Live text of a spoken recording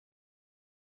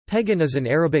Pegon is an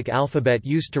Arabic alphabet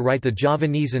used to write the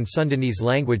Javanese and Sundanese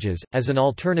languages, as an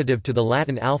alternative to the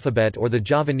Latin alphabet or the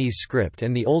Javanese script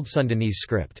and the Old Sundanese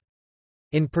script.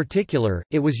 In particular,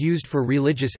 it was used for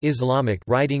religious Islamic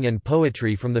writing and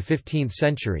poetry from the 15th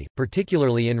century,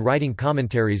 particularly in writing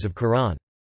commentaries of Quran.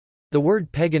 The word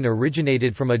Pegon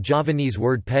originated from a Javanese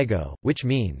word pego, which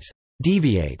means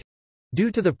deviate,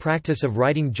 due to the practice of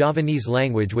writing Javanese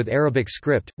language with Arabic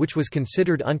script, which was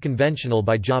considered unconventional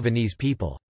by Javanese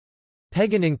people.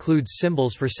 Pegon includes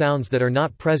symbols for sounds that are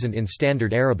not present in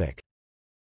Standard Arabic.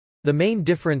 The main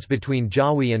difference between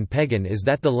Jawi and Pegon is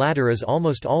that the latter is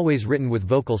almost always written with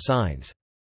vocal signs.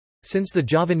 Since the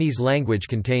Javanese language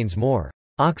contains more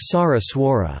aksara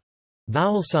swara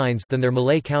vowel signs than their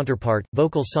Malay counterpart,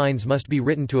 vocal signs must be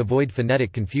written to avoid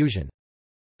phonetic confusion.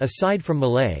 Aside from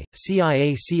Malay,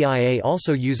 CIA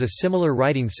also use a similar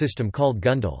writing system called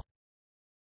Gundal.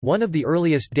 One of the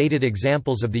earliest dated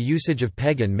examples of the usage of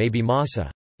Pegon may be Masa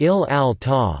il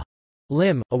al-Ta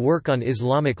Lim, a work on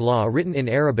Islamic law written in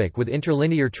Arabic with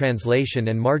interlinear translation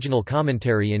and marginal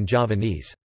commentary in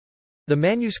Javanese. The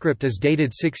manuscript is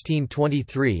dated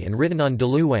 1623 and written on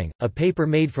daluwang, a paper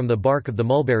made from the bark of the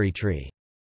mulberry tree.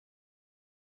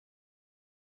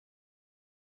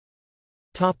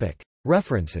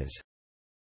 References.